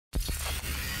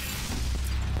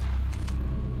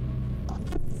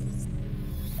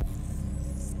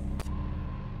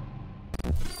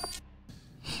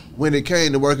when it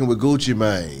came to working with Gucci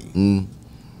Mane,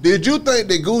 did you think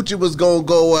that Gucci was gonna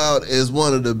go out as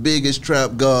one of the biggest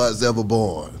trap gods ever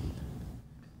born?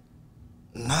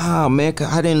 Nah, man,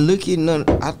 cause I didn't look at none.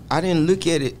 I didn't look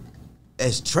at it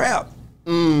as trap.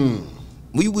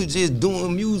 We was just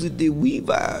doing music that we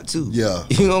vibe to. Yeah.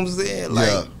 You know what I'm saying? Like,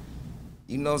 Yeah.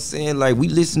 you know what I'm saying? Like, we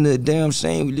listen to Damn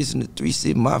Shame, we listen to 3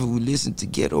 City Mafia, we listen to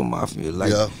Ghetto Mafia,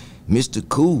 like Mr.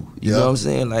 Cool. You know what I'm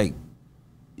saying? Like,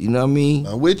 you know what I mean?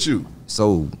 I'm with you.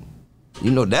 So,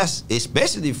 you know, that's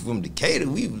especially from Decatur.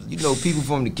 We, you know, people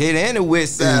from Decatur and the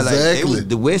West Side, like they was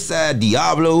the West Side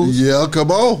Diablos. Yeah, come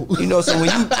on. You know, so when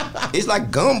you, it's like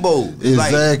gumbo. It's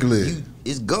exactly. Like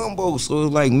it's gumbo. So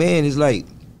it's like, man, it's like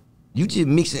you just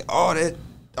mixing all that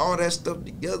stuff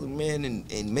together, man,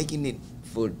 and making it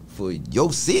for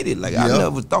your city. Like I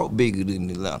never thought bigger than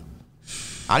Atlanta.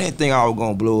 I didn't think I was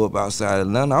gonna blow up outside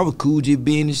Atlanta. I was cool just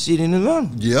being the shit in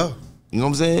Atlanta. Yeah. You know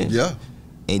what I'm saying? Yeah.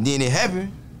 And then it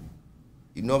happened.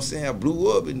 You know what I'm saying? I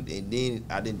blew up, and then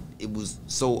I didn't. It was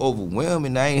so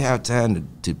overwhelming. I ain't have time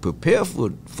to prepare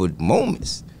for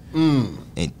moments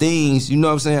and things. You know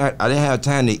what I'm saying? I didn't have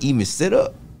time to even set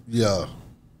up. Yeah.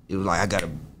 It was like I gotta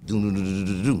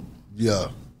do.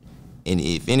 Yeah. And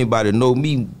if anybody know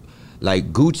me,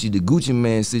 like Gucci, the Gucci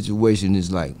Man situation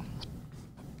is like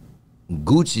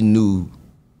Gucci knew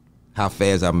how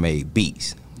fast I made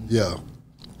beats. Yeah.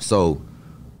 So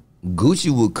Gucci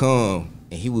would come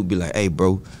and he would be like, "Hey,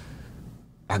 bro,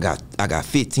 I got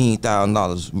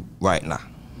 $15,000 right now.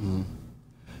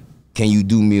 Can you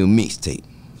do me a mixtape?"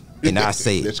 And I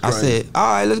said,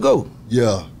 "All right, let's go."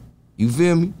 Yeah. You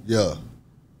feel me? Yeah.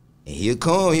 And he'll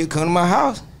come to my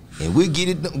house, and we'll get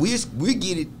it. We'll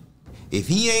get it. If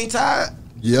he ain't tired,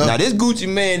 Now this Gucci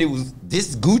man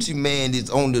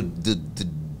is on the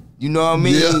you know what I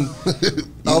mean? You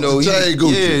know,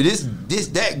 Gucci. Yeah, this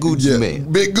that Gucci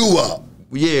man. Big goo up.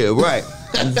 Yeah, right.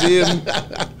 You feel me?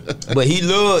 But he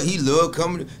love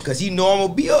coming because he know I'm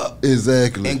gonna be up.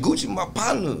 Exactly. And Gucci my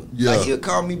partner. Yeah. Like he'll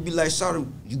call me, be like, "Shawty,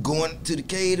 you going to the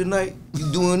cave tonight?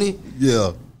 You doing it?"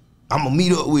 Yeah. I'm gonna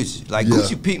meet up with you. Like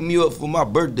Gucci picked me up for my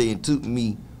birthday and took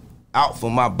me out for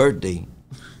my birthday,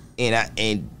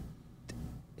 and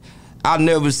I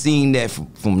never seen that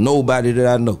from nobody that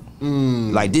I know.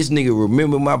 Like this nigga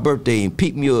remember my birthday and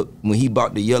picked me up when he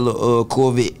bought the yellow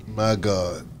Corvette. My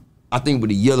God. I think with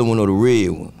the yellow one or the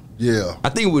red one. Yeah. I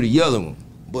think with the yellow one.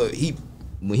 But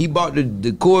when he bought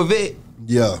the Corvette,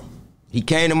 he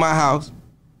came to my house,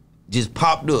 just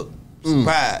popped up,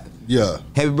 surprise. Yeah.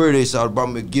 Happy birthday, Shawty. Brought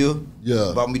me a gift.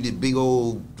 Yeah. Bought me this big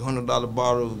old $100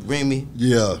 bottle of Remy.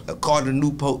 Yeah. A carton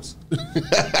of Newports.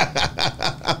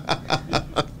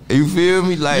 You feel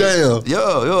me? Like, yeah.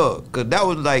 Cause that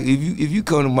was like, if you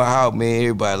come to my house, man,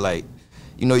 everybody like,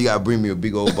 you know, you gotta bring me a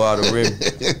big old bottle of Remy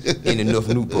and enough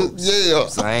Newports. Yeah.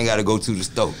 So I ain't gotta go to the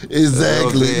store.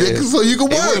 Exactly. You know so you can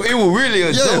work. It was really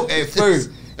a joke at first.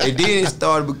 And then it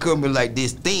started becoming like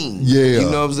this thing. Yeah. You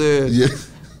know what I'm saying? Yeah.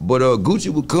 But Gucci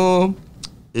would come,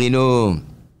 and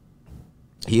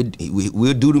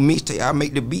we'll do the mixtape. I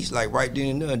make the beats like right then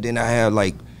and there. And then I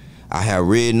have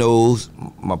Red Nose,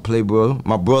 my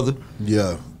brother.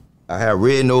 Yeah. I have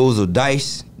Red Nose or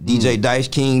Dice, DJ Dice,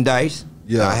 King Dice.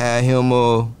 Yeah. I had him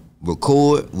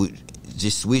record,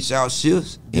 just switch out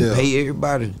shifts and pay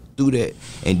everybody through that.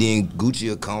 And then Gucci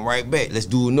will come right back. Let's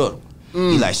do another.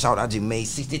 He like, "Shout, I just made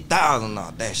 $60,000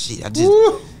 off that shit. I just."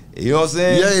 You know what I'm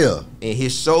saying? Yeah. And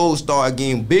his shows started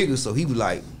getting bigger, so he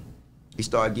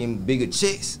started getting bigger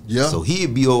checks. Yeah. So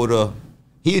he'd be over there,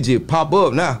 he'd just pop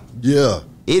up now. Yeah.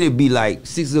 It'd be like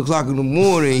 6 o'clock in the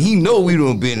morning, and he know we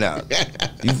done been out.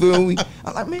 You feel me?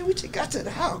 I'm like, "Man, we just got to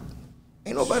the house.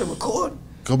 Ain't nobody recording."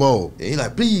 Come on. And he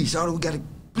like, "Please, Shawty, we gotta,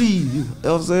 please." You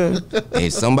know what I'm saying?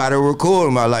 And somebody record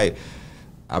him. I like,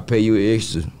 "I pay you an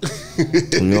extra."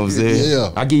 You know what I'm saying?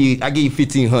 Yeah. I give you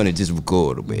 $1,500 just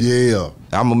record it, man. Yeah.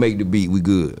 I'm gonna make the beat. We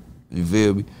good. You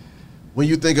feel me? When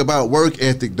you think about work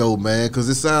ethic, though, man, because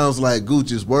it sounds like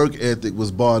Gucci's work ethic was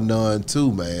bar none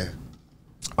too, man.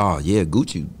 Oh yeah,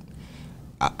 Gucci.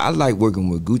 I like working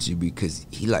with Gucci because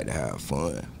he like to have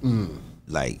fun.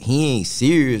 Like he ain't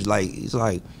serious. Like it's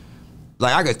like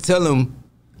I could tell him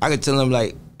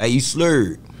like, "Hey, you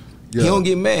slurred." Yeah. He don't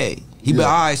get mad. He be like,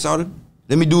 "All right, Shawty,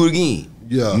 let me do it again."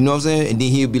 Yeah. You know what I'm saying? And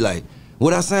then he'll be like,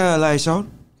 "What I sound like, Shawty?"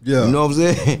 Yeah. You know what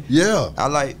I'm saying? Yeah. I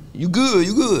like, you good.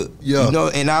 Yeah. You know,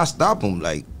 and I stop him.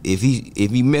 Like if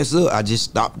he mess up, I just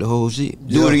stop the whole shit.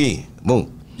 Do it again.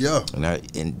 Boom. Yeah.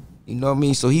 And you know what I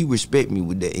mean? So he respect me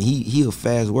with that. And he a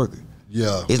fast worker.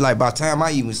 Yeah. It's like by the time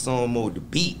I even song mode the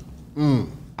beat, I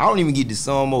don't even get the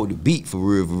song mode the beat for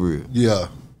real. Yeah.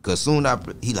 Cause soon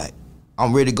he like,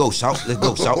 I'm ready to go, Shout. Let's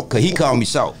go, Shout. Cause he called me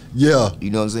Shout. Yeah.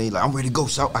 You know what I'm saying? Like, I'm ready to go,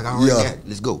 Shout. I already got it.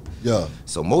 Let's go. Yeah.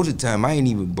 So most of the time, I ain't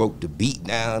even broke the beat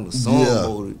down, the song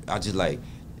mode. I just like,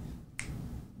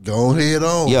 go ahead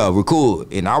on. Yeah,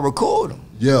 record. And I record them.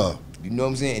 Yeah. You know what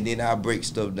I'm saying? And then I break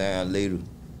stuff down later.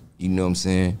 You know what I'm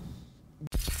saying?